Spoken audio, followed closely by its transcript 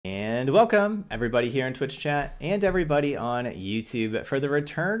And welcome everybody here in Twitch chat and everybody on YouTube for the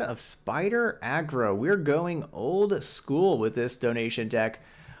return of Spider Aggro. We're going old school with this donation deck.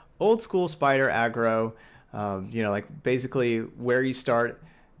 Old school Spider Aggro, you know, like basically where you start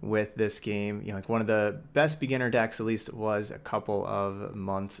with this game. You know, like one of the best beginner decks, at least it was a couple of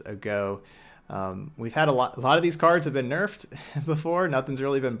months ago. We've had a lot of these cards have been nerfed before. Nothing's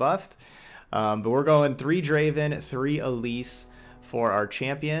really been buffed. But we're going 3 Draven, 3 Elise for our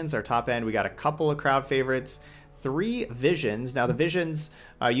champions. Our top end, we got a couple of crowd favorites, 3 visions. Now the visions,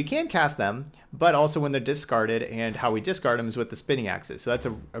 you can cast them, but also when they're discarded, and how we discard them is with the spinning axis. So that's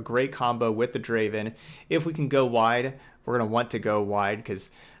a great combo with the Draven. If we can go wide, we're going to want to go wide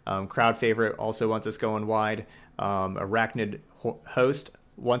because crowd favorite also wants us going wide. Arachnid host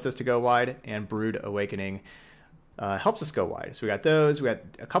wants us to go wide, and Brood Awakening helps us go wide. So we got those. We got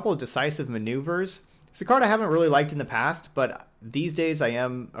a couple of decisive maneuvers. It's a card I haven't really liked in the past, but these days I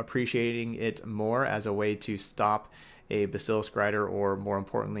am appreciating it more as a way to stop a Basilisk Rider, or more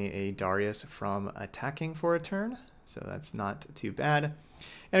importantly a Darius, from attacking for a turn. So that's not too bad.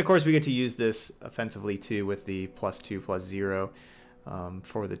 And of course we get to use this offensively too with the +2/+0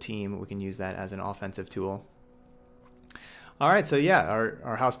 for the team. We can use that as an offensive tool. All right, so yeah,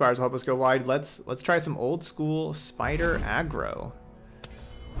 our house spires will help us go wide. Let's try some old school Spider Aggro.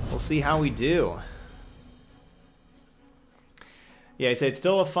 We'll see how we do. Yeah, I say it's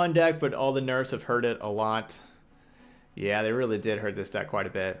still a fun deck, but all the nerfs have hurt it a lot. Yeah, they really did hurt this deck quite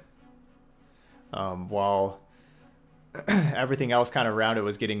a bit. While everything else kind of around it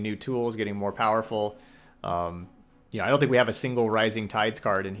was getting new tools, getting more powerful. You know, I don't think we have a single Rising Tides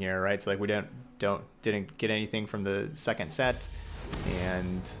card in here, right? So like we didn't get anything from the second set,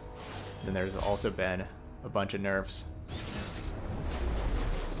 and then there's also been a bunch of nerfs.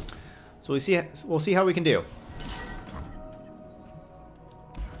 So we'll see how we can do.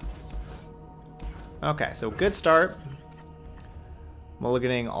 Okay, so good start.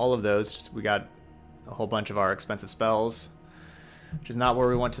 Mulliganing all of those. Just, we got a whole bunch of our expensive spells, which is not where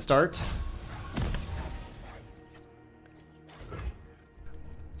we want to start.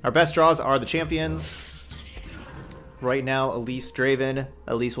 Our best draws are the champions. Right now, Elise, Draven.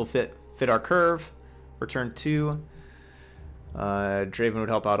 Elise will fit our curve for turn 2. Draven would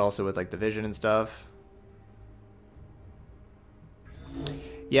help out also with like the vision and stuff.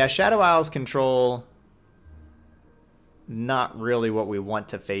 Yeah, Shadow Isles control not really what we want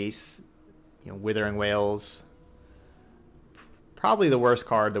to face. You know, Withering Whales. Probably the worst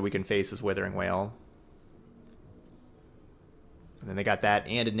card that we can face is Withering Whale. And then they got that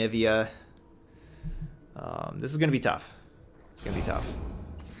and Anivia. This is going to be tough. It's going to be tough.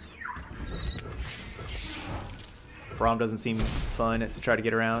 Braum doesn't seem fun to try to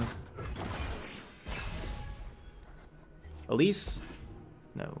get around. Elise?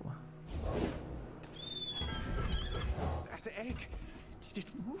 No. That egg, did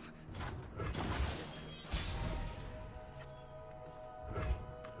it move?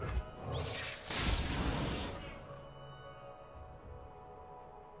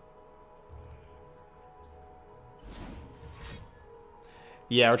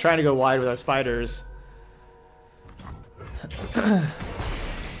 Yeah, we're trying to go wide with our spiders.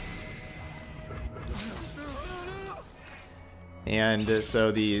 And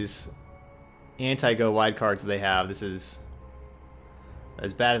so these anti-go wide cards they have, this is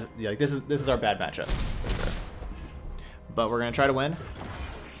as bad as, yeah, like this is our bad matchup. But we're gonna try to win.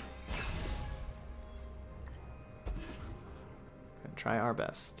 Gonna try our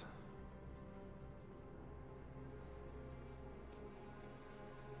best.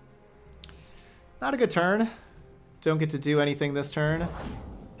 Not a good turn. Don't get to do anything this turn.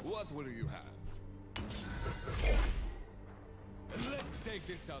 What will you have? Let's take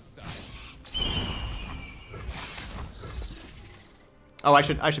this outside. Oh, I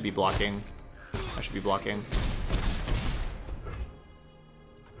should be blocking. I should be blocking.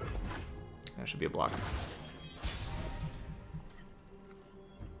 That should be a block.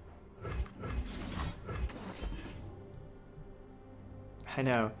 I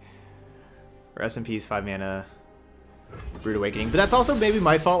know. Rest in peace, 5 mana. Brood Awakening. But that's also maybe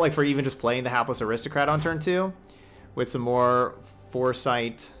my fault, like for even just playing the Hapless Aristocrat on turn 2 with some more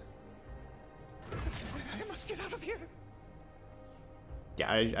foresight. I must get out of here.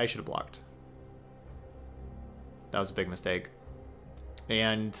 Yeah, I should have blocked. That was a big mistake.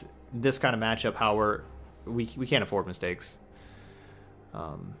 And this kind of matchup, how we can't afford mistakes.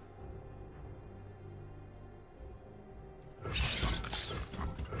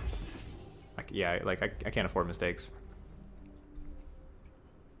 Yeah, like I can't afford mistakes.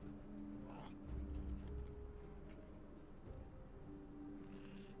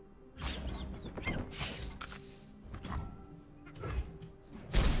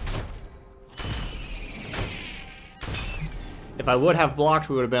 If I would have blocked,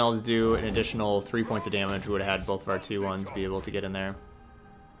 we would have been able to do an additional 3 points of damage. We would have had both of our 2/1s be able to get in there.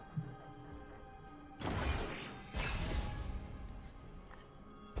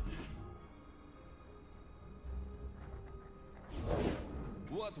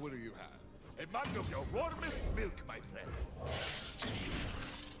 What will you have? A mug of your warmest milk, my friend.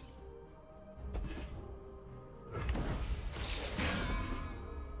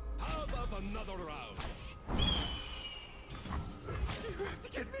 How about another round? You have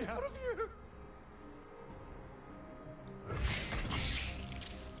to get me out of here.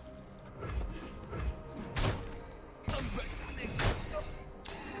 Come back.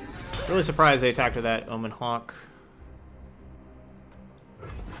 Really surprised they attacked with that Omen Hawk.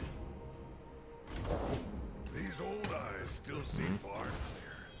 These old eyes still seem far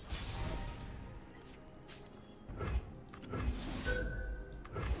clear.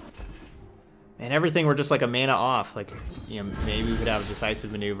 And everything we're just like a mana off. Like, you know, maybe we could have a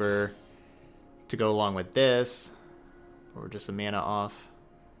decisive maneuver to go along with this, or just a mana off.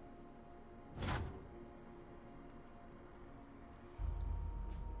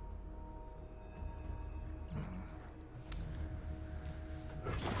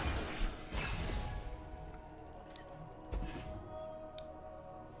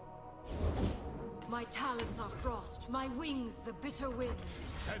 My talons are frost, my wings the bitter winds.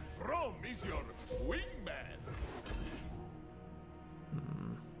 And Rome is your wingman.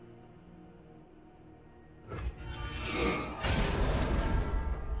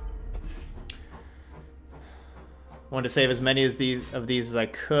 Wanted to save as many of these as I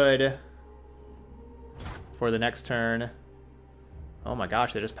could for the next turn. Oh my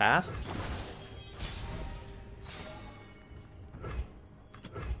gosh, they just passed?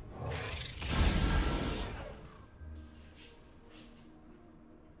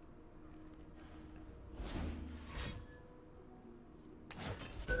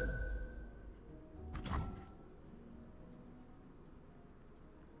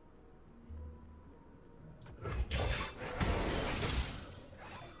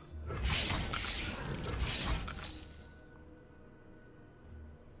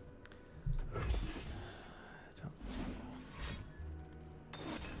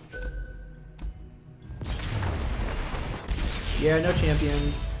 Yeah, no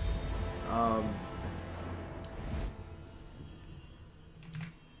champions.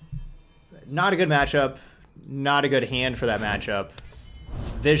 Not a good matchup. Not a good hand for that matchup.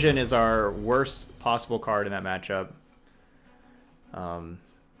 Vision is our worst possible card in that matchup. And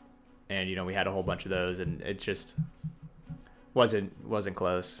you know, we had a whole bunch of those, and it just wasn't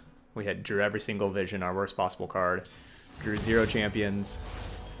close. We had drew every single vision, our worst possible card. Drew 0 champions.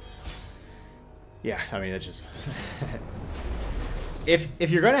 Yeah, I mean, it's just if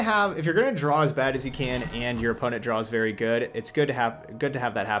you're gonna draw as bad as you can and your opponent draws very good, it's good to have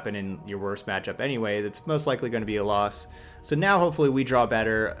that happen in your worst matchup anyway. That's most likely going to be a loss. So now hopefully we draw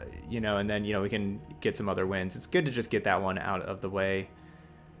better, you know, and then, you know, we can get some other wins. It's good to just get that one out of the way.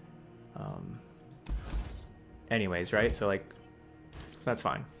 Anyways, right? So like, that's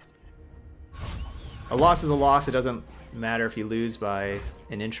fine. A loss is a loss. It doesn't matter if you lose by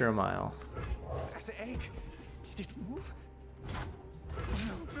an inch or a mile. That egg, did it move?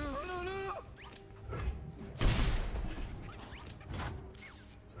 No.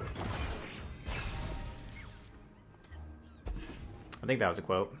 I think that was a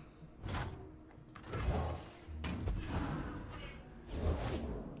quote.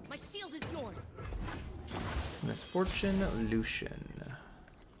 My shield is yours. Misfortune Lucian.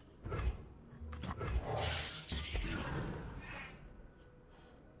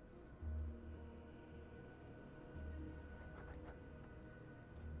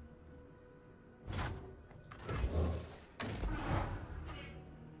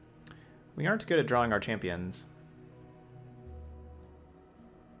 We aren't good at drawing our champions.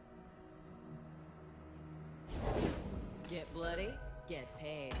 Get bloody, get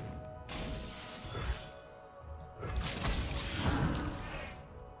paid.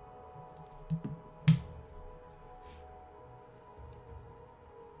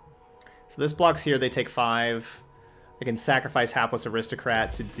 So this blocks here, they take 5. They can sacrifice Hapless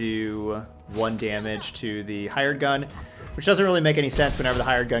Aristocrat to do 1 damage to the hired gun, which doesn't really make any sense whenever the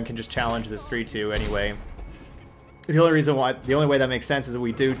hired gun can just challenge this 3/2 anyway. The only way that makes sense is that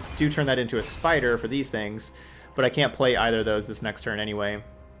we do turn that into a spider for these things, but I can't play either of those this next turn anyway.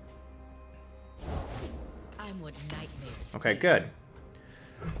 I'm what nightmares. Okay, good.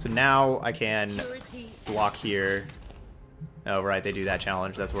 So now I can block here. Oh, right, they do that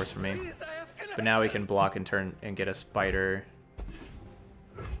challenge. That's worse for me. But now we can block and turn and get a spider.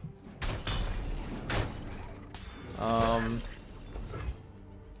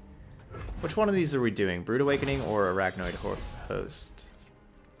 Which one of these are we doing? Brood Awakening or Arachnoid Host?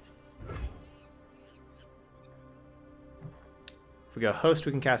 If we go Host,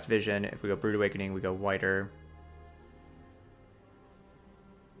 we can cast Vision. If we go Brood Awakening, we go Whiter.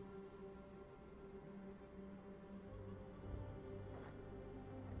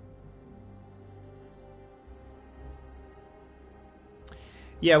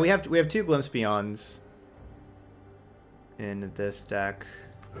 Yeah, we have 2 Glimpse Beyonds in this deck.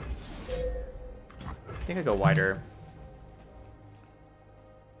 I think I go Whiter.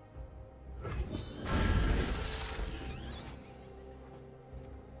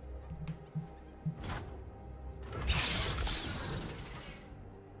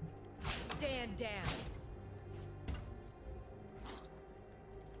 Stand down.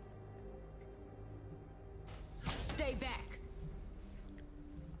 Stay back.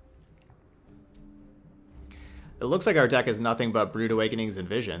 It looks like our deck is nothing but Brood Awakenings and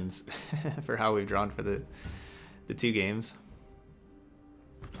Visions for how we've drawn for the 2 games.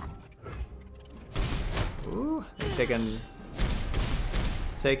 Ooh, taking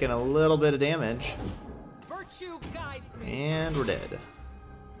a little bit of damage. Virtue guides me. And we're dead.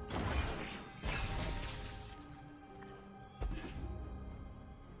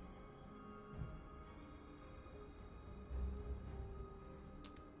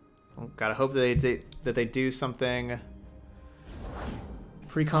 Gotta hope that they do something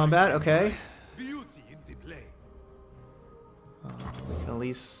pre-combat. Okay. We can at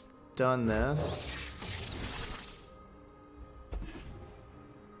least stun this.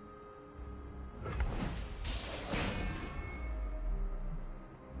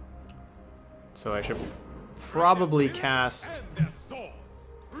 So I should probably cast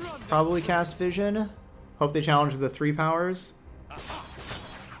Vision. Hope they challenge the 3 powers.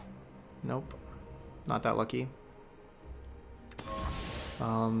 Nope. Not that lucky.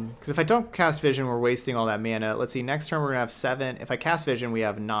 Because if I don't cast Vision, we're wasting all that mana. Let's see, next turn we're going to have 7. If I cast Vision, we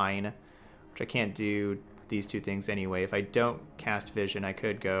have 9, which I can't do these 2 things anyway. If I don't cast Vision, I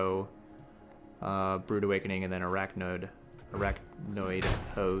could go Brood Awakening and then Arachnoid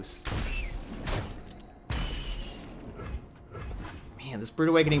Host. Man, this Brood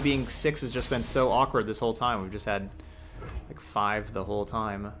Awakening being 6 has just been so awkward this whole time. We've just had like 5 the whole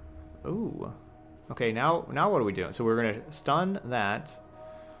time. Ooh. Okay, now what are we doing? So we're going to stun that.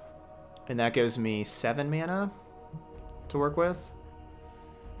 And that gives me 7 mana to work with.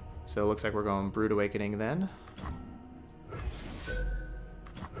 So it looks like we're going Brood Awakening then.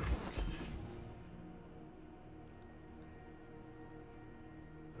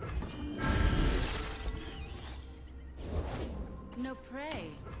 No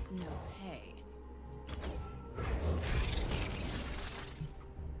prey, no pay.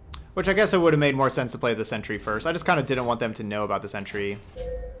 Which I guess it would have made more sense to play the Sentry first. I just kind of didn't want them to know about the Sentry.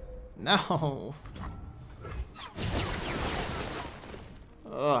 No.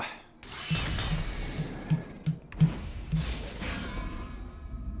 Ugh.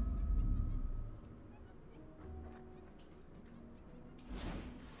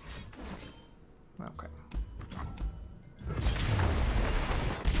 Okay.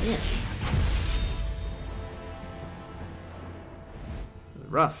 Yeah.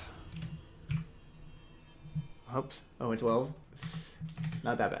 Rough. Oops. 0-12.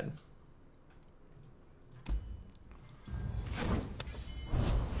 Not that bad.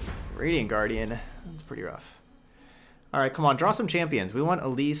 Radiant Guardian. That's pretty rough. Alright, come on. Draw some champions. We want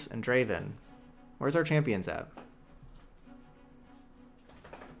Elise and Draven. Where's our champions at?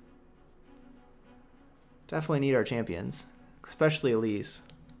 Definitely need our champions. Especially Elise.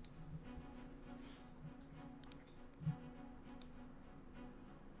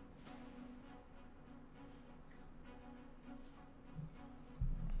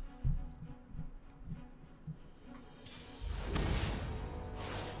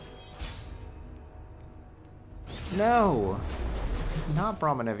 No! Not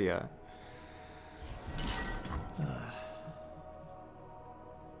Brahmanivia.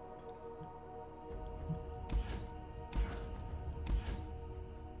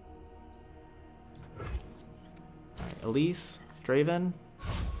 Alright, Elise, Draven.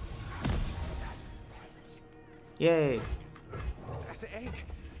 Yay! That egg,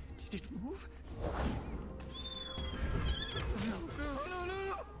 did it move? No, no, no, no,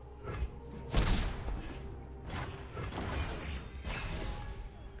 no!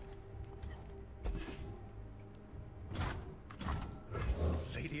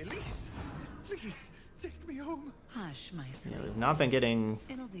 Lady Elise, please take me home. Hush, my sweet. Yeah, we've not been getting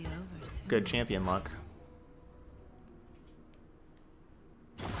It'll be over soon. good champion luck.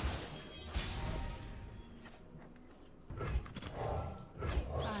 I'm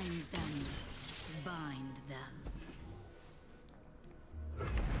done.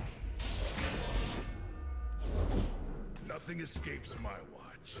 Nothing escapes my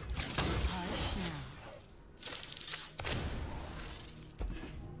watch.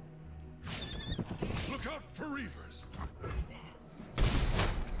 Look out for reavers.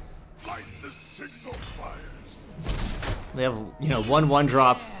 Light the signal fires. They have, you know, 1/1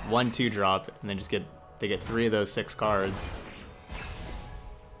 drop, 1/2 drop, and then they get 3 of those 6 cards.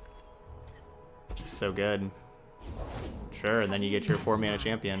 Just so good. Sure, and then you get your 4-mana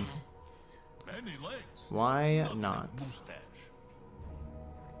champion. Many legs. Why not? Mustache.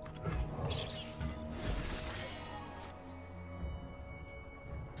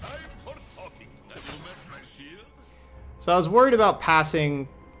 Time for talking. Have you met my shield? So I was worried about passing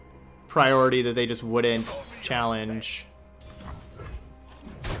priority, that they just wouldn't challenge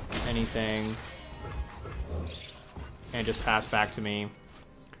anything and just pass back to me.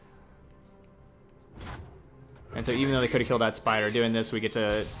 And so even though they could have killed that spider, doing this we get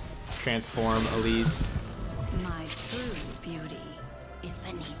to transform Elise. My true beauty is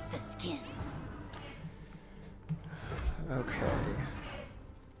beneath the skin. Okay.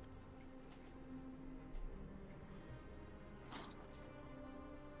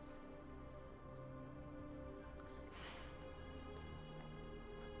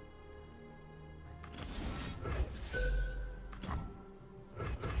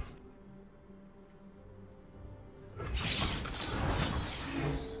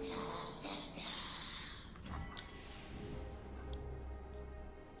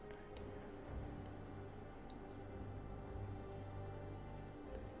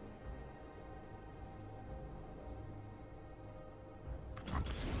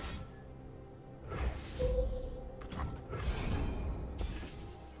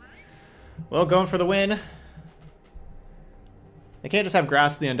 Well, going for the win. They can't just have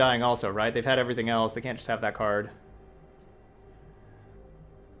Grasp of the Undying also, right? They've had everything else. They can't just have that card.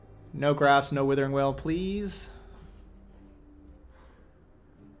 No Grasp, no Withering Wail, please.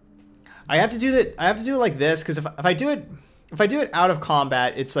 I have to do that. I have to do it like this, because if I do it out of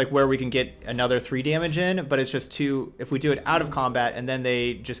combat, it's like where we can get another 3 damage in, but it's just 2. If we do it out of combat and then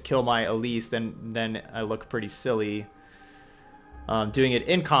they just kill my Elise, then I look pretty silly. Doing it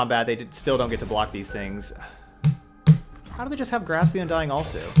in combat, they still don't get to block these things. How do they just have Grasp of the Undying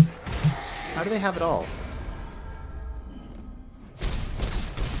also? How do they have it all?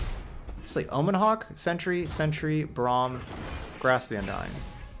 Just like Omen Hawk, Sentry, Braum, Grasp of the Undying.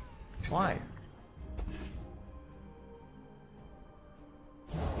 Why?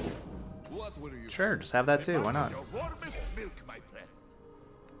 Sure, just have that too. Why not?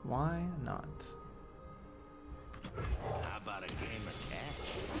 Why not? How about a game of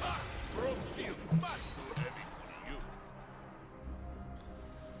catch? Broke shield much too heavy for you.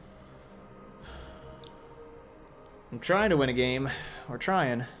 I'm trying to win a game. We're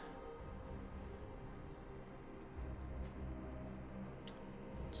trying.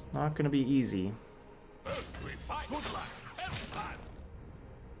 It's not going to be easy. First we fight. Good luck. Have fun.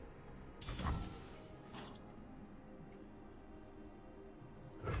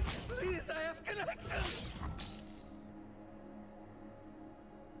 Please, I have connection.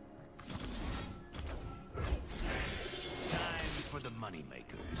 For the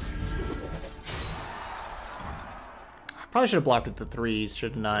moneymakers. Probably should have blocked with the 3s,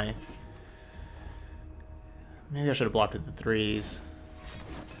 shouldn't I? Maybe I should have blocked with the 3s.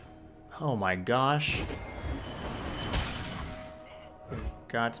 Oh my gosh. You've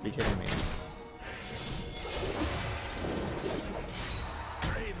got to be kidding me.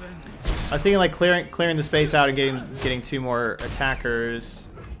 I was thinking like clearing the space out and getting 2 more attackers.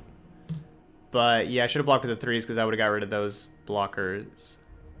 But yeah, I should have blocked with the 3s because I would have got rid of those blockers.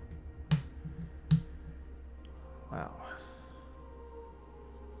 Wow.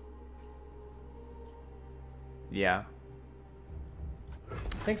 Yeah.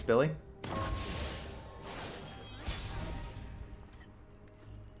 Thanks, Billy.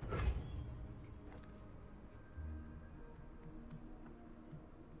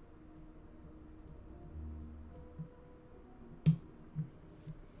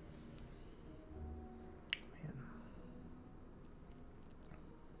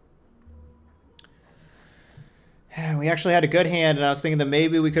 Man, we actually had a good hand, and I was thinking that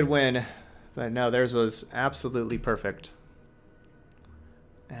maybe we could win. But no, theirs was absolutely perfect.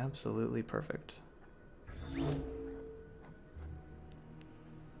 Absolutely perfect.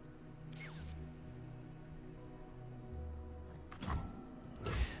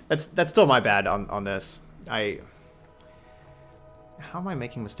 That's still my bad on this. How am I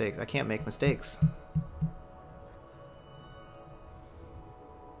making mistakes? I can't make mistakes.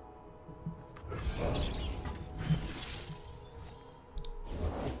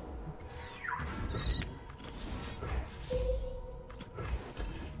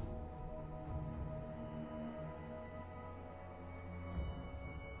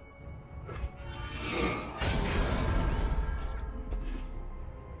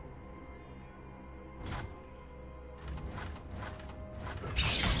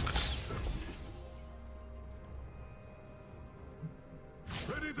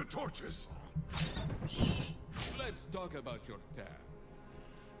 me the torches. Let's talk about your tab.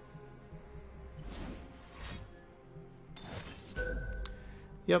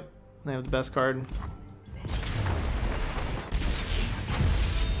 Yep, they have the best card.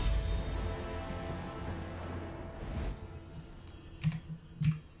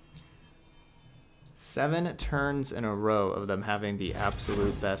 Seven turns in a row of them having the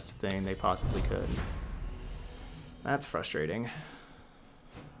absolute best thing they possibly could. That's frustrating.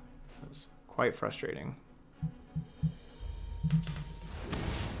 That's quite frustrating.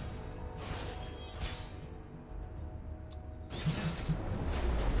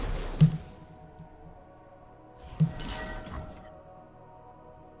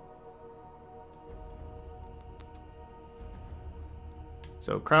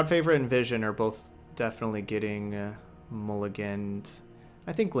 So crowd favorite and vision are both definitely getting mulliganed.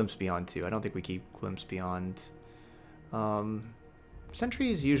 I think Glimpse Beyond too. I don't think we keep Glimpse Beyond. Sentry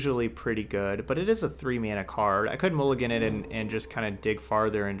is usually pretty good, but it is a 3-mana card. I could mulligan it and just kind of dig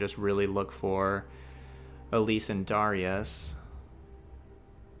farther and just really look for Elise and Darius.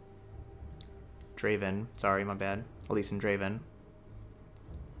 Draven. Sorry, my bad. Elise and Draven.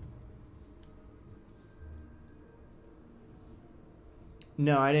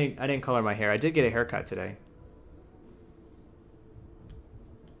 No, I didn't color my hair. I did get a haircut today.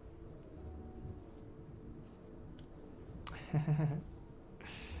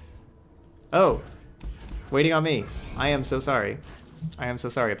 Oh, waiting on me. I am so sorry. I am so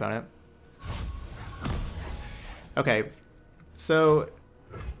sorry, opponent. Okay, so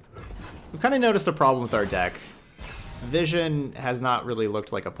we've kind of noticed a problem with our deck. Vision has not really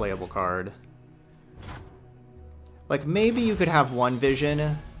looked like a playable card. Like, maybe you could have one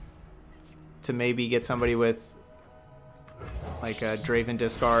vision to maybe get somebody with, like, a Draven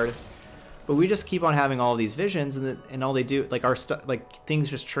discard. But we just keep on having all these visions, and all they do, like, like, things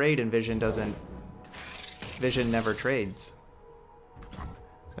just trade, and Vision doesn't... Vision never trades.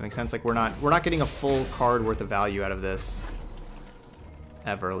 Does that make sense? Like, we're not getting a full card worth of value out of this.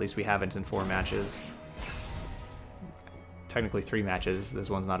 Ever. At least we haven't in 4 matches. Technically 3 matches. This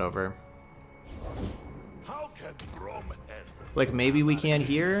one's not over. Like, maybe we can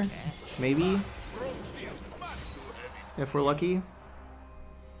here? Maybe? If we're lucky?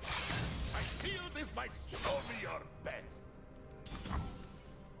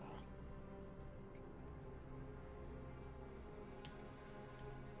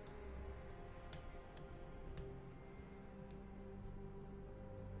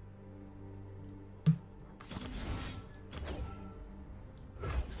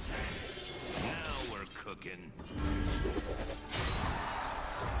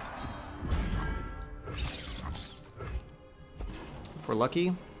 If we're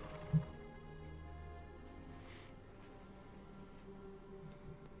lucky.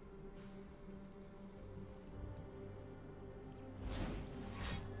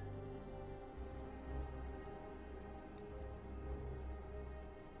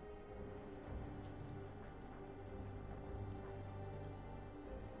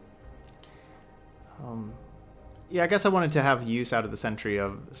 Yeah, I guess I wanted to have use out of the Sentry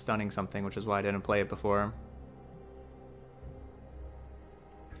of stunning something, which is why I didn't play it before.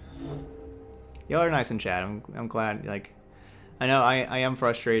 Y'all are nice in chat. I'm glad. Like, I know I am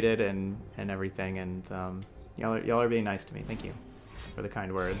frustrated and everything, and y'all are being nice to me. Thank you for the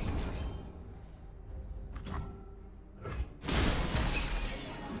kind words.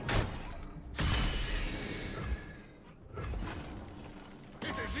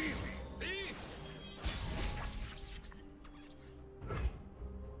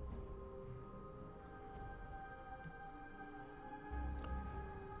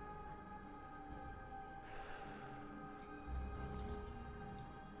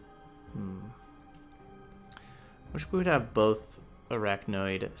 Wish we would have both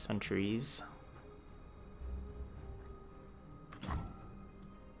Arachnoid Sentries.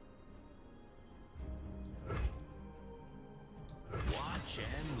 Watch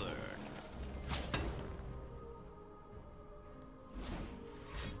and learn.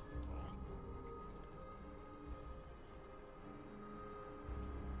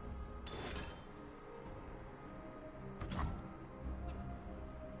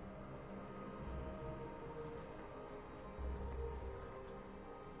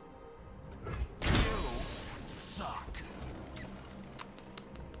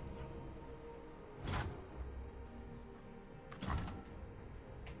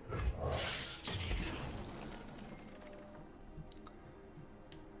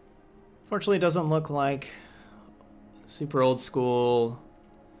 Fortunately, it doesn't look like super old school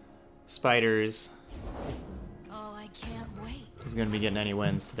spiders. Oh, I can't wait. he's going to be getting any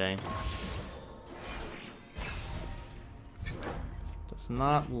wins today. Does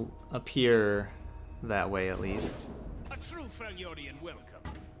not appear that way, at least. A true Freljordian welcome.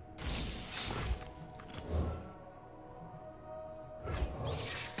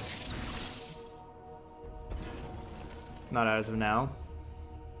 Not as of now.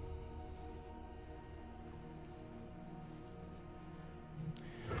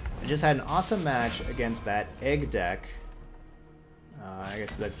 I just had an awesome match against that egg deck. I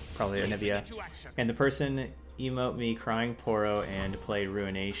guess that's probably Anivia. And the person emote me crying Poro and played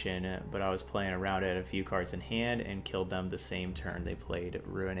Ruination, but I was playing around it, a few cards in hand, and killed them the same turn they played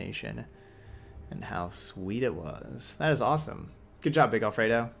Ruination. And how sweet it was. That is awesome. Good job, Big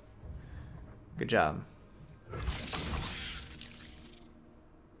Alfredo. Good job.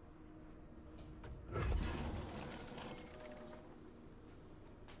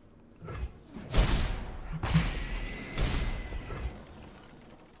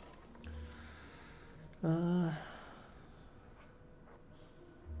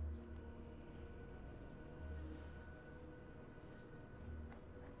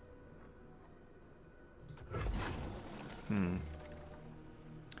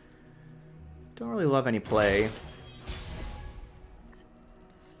 Don't really love any play.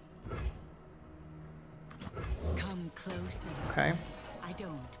 Come closer. Okay. I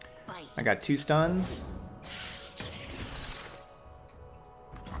don't bite. I got 2 stuns.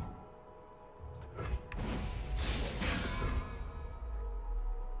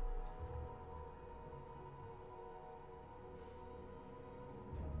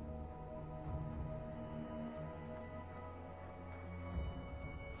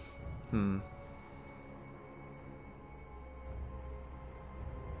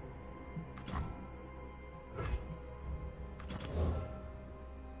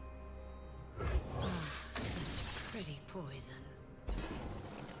 Poison.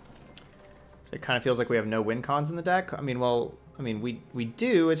 So it kind of feels like we have no win cons in the deck. I mean, well, we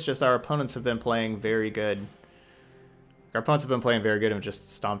do. It's just our opponents have been playing very good. Our opponents have been playing very good and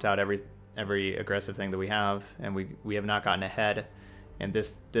just stomped out every aggressive thing that we have, and we have not gotten ahead. And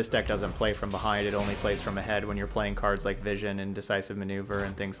this deck doesn't play from behind. It only plays from ahead when you're playing cards like Vision and Decisive Maneuver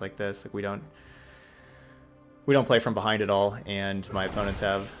and things like this. Like we don't play from behind at all, and my opponents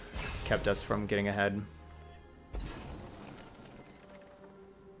have kept us from getting ahead.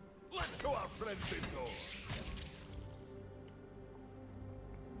 Let's show our friends indoors.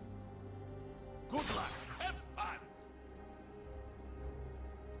 Good luck. Have fun.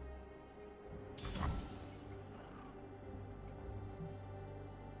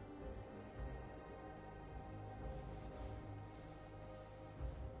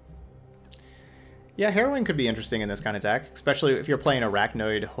 Yeah, Harrowing could be interesting in this kind of deck, especially if you're playing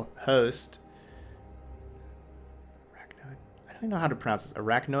Arachnoid Host. I don't know how to pronounce this.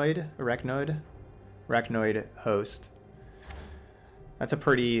 Arachnoid Host. That's a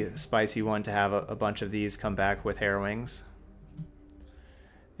pretty spicy one to have a bunch of these come back with Harrowings.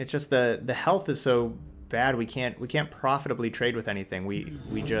 It's just the health is so bad we can't profitably trade with anything.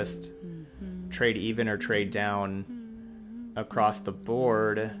 We just trade even or trade down across the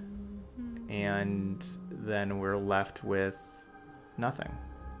board, and then we're left with nothing.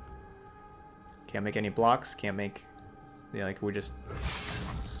 Can't make any blocks, can't make, yeah, like we just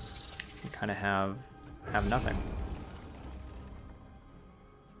kind of have nothing.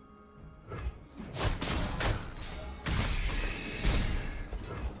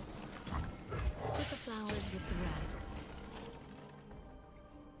 Put the flowers with the rest.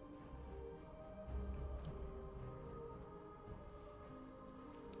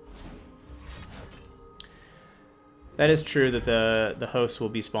 That is true that the hosts will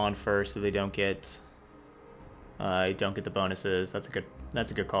be spawned first, so they don't get the bonuses. That's a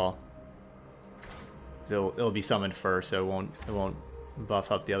good call. So it'll be summoned first, so it won't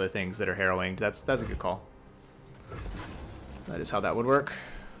buff up the other things that are harrowing. That's a good call. That is how that would work.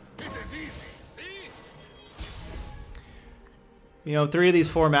 It is easy, see? You know, 3 of these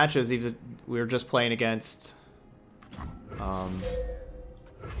 4 matches, we were just playing against,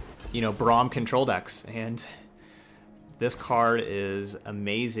 you know, Braum control decks, and this card is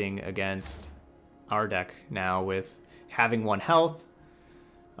amazing against our deck now with having 1 health,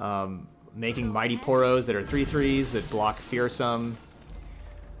 making Mighty Poros that are 3/3s that block Fearsome.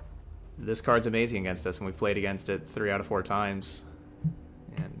 This card's amazing against us, and we've played against it 3 out of 4 times,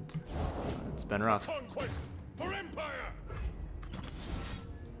 and it's been rough. Conquest for Empire!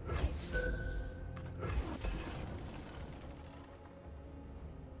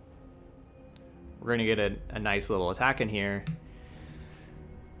 We're going to get a nice little attack in here.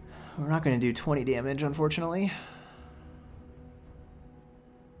 We're not going to do 20 damage, unfortunately.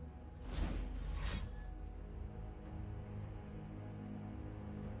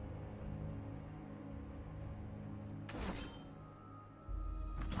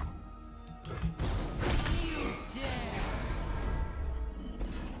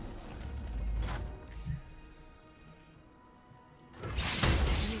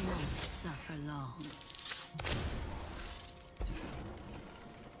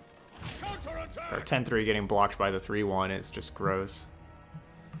 Or 10-3 getting blocked by the 3-1 is just gross.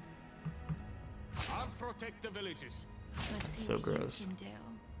 I'll protect the villages. Let's see So what you gross. can do.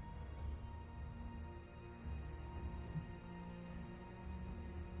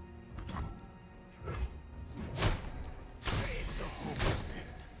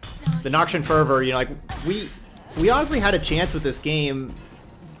 The Noxian Fervor, you know, like, we honestly had a chance with this game,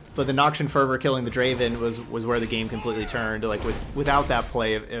 but the Noxian Fervor killing the Draven was where the game completely turned. Like, without that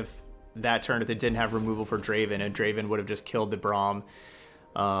play, if that turn, if it didn't have removal for Draven, and Draven would have just killed the Braum,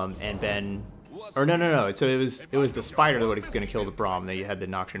 and been... Or no. So it was the Spider that was going to kill the Braum that you had the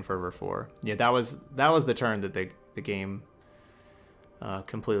Noxian Fervor for. Yeah, that was the turn that the game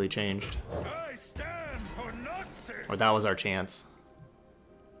completely changed. I stand for Noxus. Or that was our chance.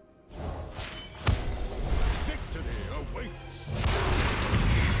 Victory awaits.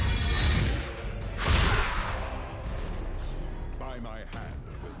 By my hand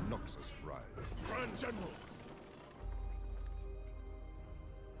will Noxus rise. Grand General.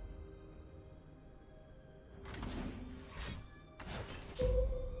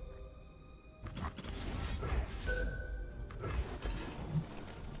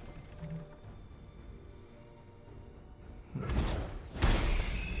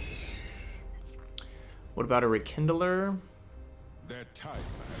 What about a Rekindler? Their time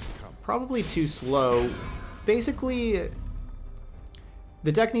has come. Probably too slow. Basically,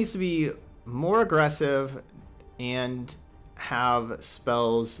 the deck needs to be more aggressive and have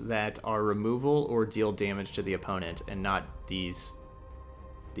spells that are removal or deal damage to the opponent, and not these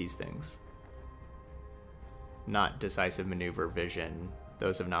things. Not Decisive Maneuver, Vision.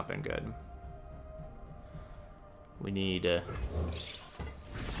 Those have not been good. We need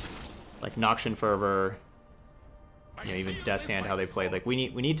like Noxian Fervor, you know, even Death's Hand, how they played. Like we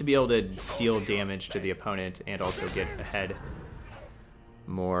need to be able to deal damage to the opponent and also get ahead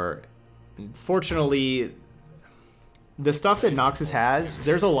more. Unfortunately, the stuff that Noxus has,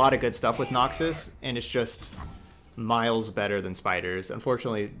 there's a lot of good stuff with Noxus, and it's just miles better than Spiders.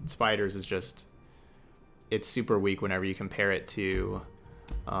 Unfortunately, Spiders is just, it's super weak whenever you compare it to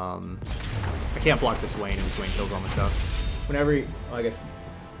I can't block the Swain, and the Swain kills all my stuff. Whenever you, well, I guess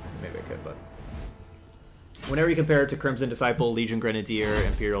maybe I could, but whenever you compare it to Crimson Disciple, Legion Grenadier,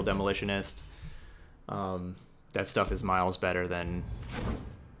 Imperial Demolitionist, that stuff is miles better than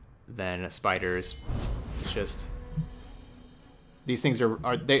Spiders. It's just, these things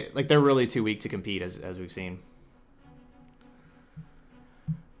are they're really too weak to compete, as we've seen.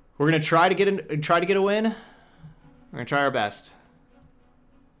 We're gonna try to get a win. We're gonna try our best.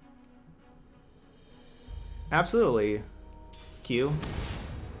 Absolutely, Q.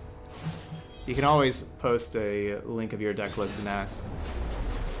 You can always post a link of your deck list and ask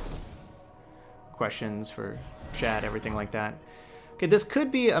questions for chat, everything like that. Okay, this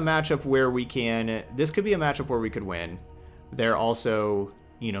could be a matchup where we can. This could be a matchup where we could win. They're also,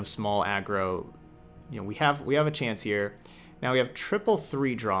 you know, small aggro. You know, we have a chance here. Now we have triple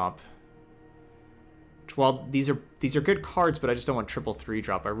 3-drop. Well, these are good cards, but I just don't want triple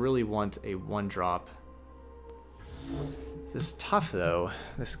 3-drop. I really want a 1-drop. This is tough though.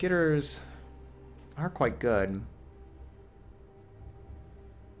 The Skitters are quite good.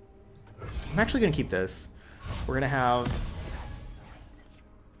 I'm actually gonna keep this. We're gonna have.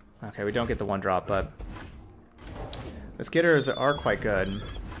 Okay, we don't get the 1-drop, but the Skitters are quite good.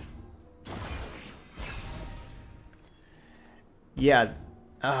 Yeah,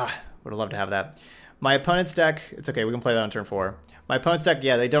 would have loved to have that. My opponent's deck, it's okay, we can play that on turn 4. My opponent's deck,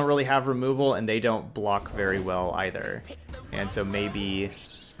 yeah, they don't really have removal, and they don't block very well either. And so maybe,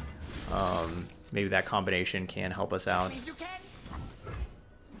 maybe that combination can help us out.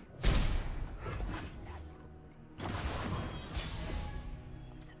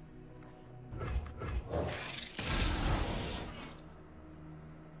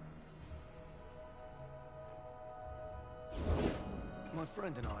 My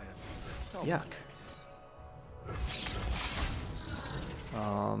friend and I are Yuck.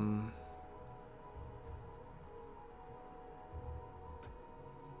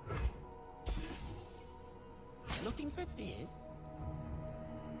 Looking for this?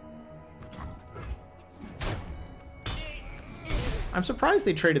 I'm surprised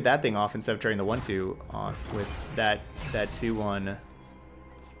they traded that thing off instead of trading the 1/2 off with that 2/1.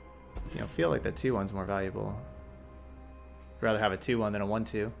 You know, feel like that 2/1's more valuable. I'd rather have a 2/1 than a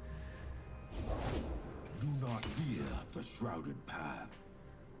 1/2. Do not fear the shrouded path.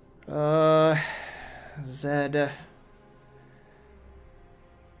 Zed.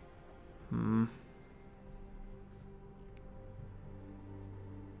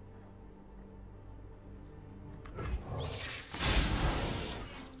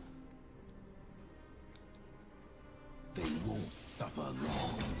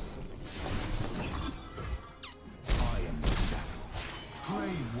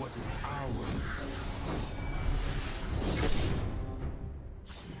 what is ours.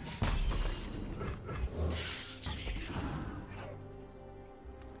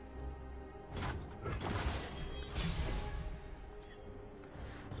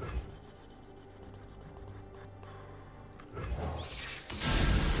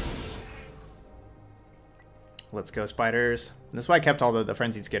 Let's go, spiders. And this is why I kept all the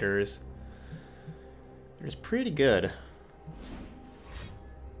frenzied skitters. They're just pretty good.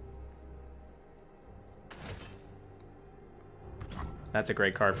 That's a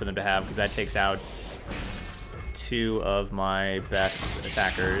great card for them to have because that takes out 2 of my best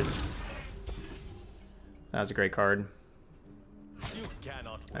attackers. That was a great card.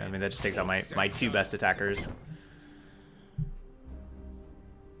 I mean, that just takes out my 2 best attackers.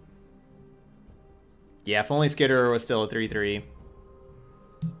 Yeah, if only Skitter was still a 3/3.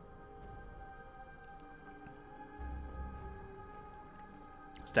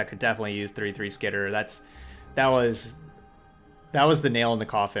 This deck could definitely use 3/3 Skitter. That was the nail in the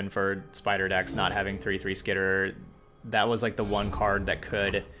coffin for Spider decks not having 3/3 Skitter. That was like the one card that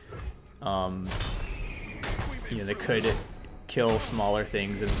could, that could kill smaller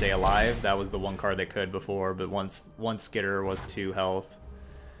things and stay alive. That was the one card that could before, but once Skitter was 2 health.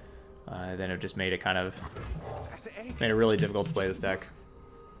 Then it just made it made it really difficult to play this deck.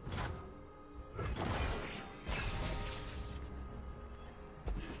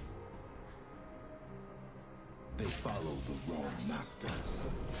 They follow the wrong masters.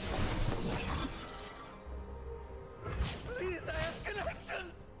 Please, I have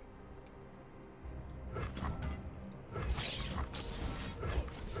connections!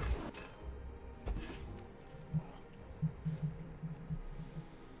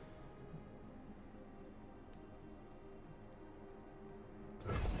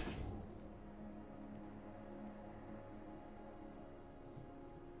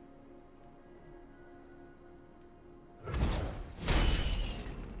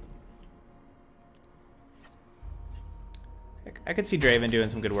 I could see Draven doing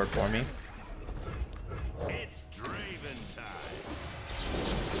some good work for me. It's Draven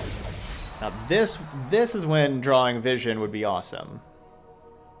time. Now this is when drawing vision would be awesome.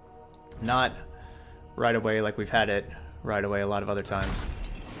 Not right away like we've had it right away a lot of other times.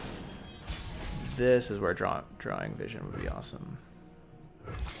 This is where drawing vision would be awesome.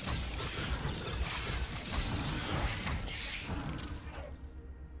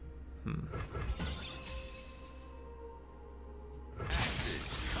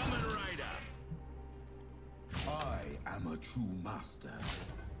 Coming right up. I am a true master.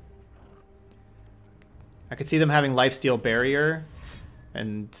 I could see them having lifesteal barrier,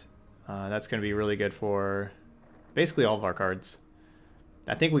 and that's going to be really good for basically all of our cards.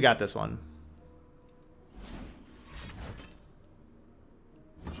 I think we got this one.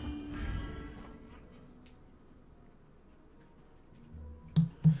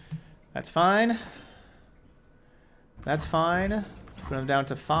 That's fine. That's fine. Put them down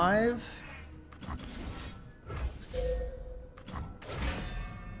to 5.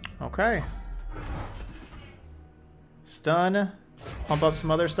 Okay. Stun. Pump up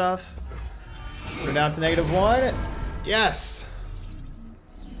some other stuff. Put them down to -1. Yes!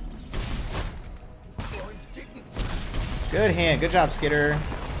 Good hand. Good job, Skitter.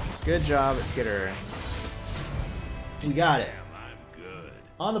 Good job, Skitter. We got it. I'm good.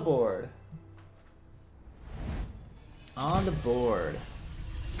 On the board. On the board.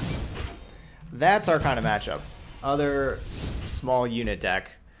 That's our kind of matchup. Other small unit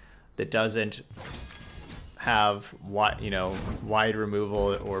deck that doesn't have wide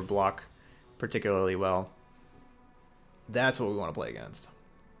removal or block particularly well. That's what we want to play against.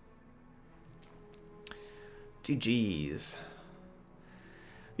 GG's.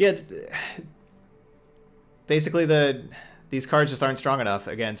 Yeah, basically these cards just aren't strong enough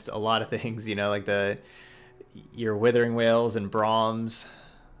against a lot of things, like your Withering Whales and Brahms.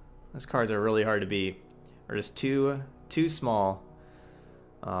 Those cards are really hard to beat. Or just too small.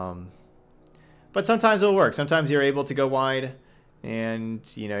 But sometimes it'll work. Sometimes you're able to go wide and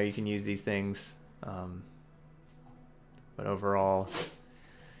you can use these things. But overall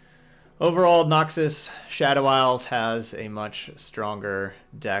Noxus Shadow Isles has a much stronger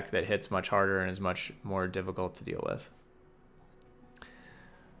deck that hits much harder and is much more difficult to deal with.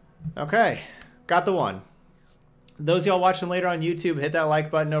 Okay, got the one. Those of y'all watching later on YouTube, hit that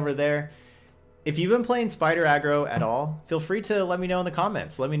like button over there. If you've been playing Spider Aggro at all, feel free to let me know in the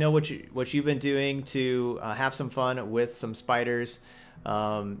comments. Let me know what you've been doing to have some fun with some spiders.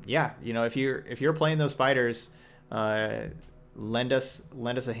 Yeah, if you're playing those spiders, lend us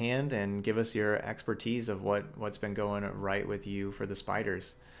a hand and give us your expertise of what's been going right with you for the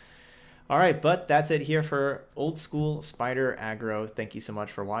spiders. All right, but that's it here for old school spider aggro. Thank you so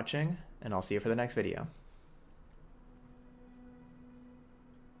much for watching, and I'll see you for the next video.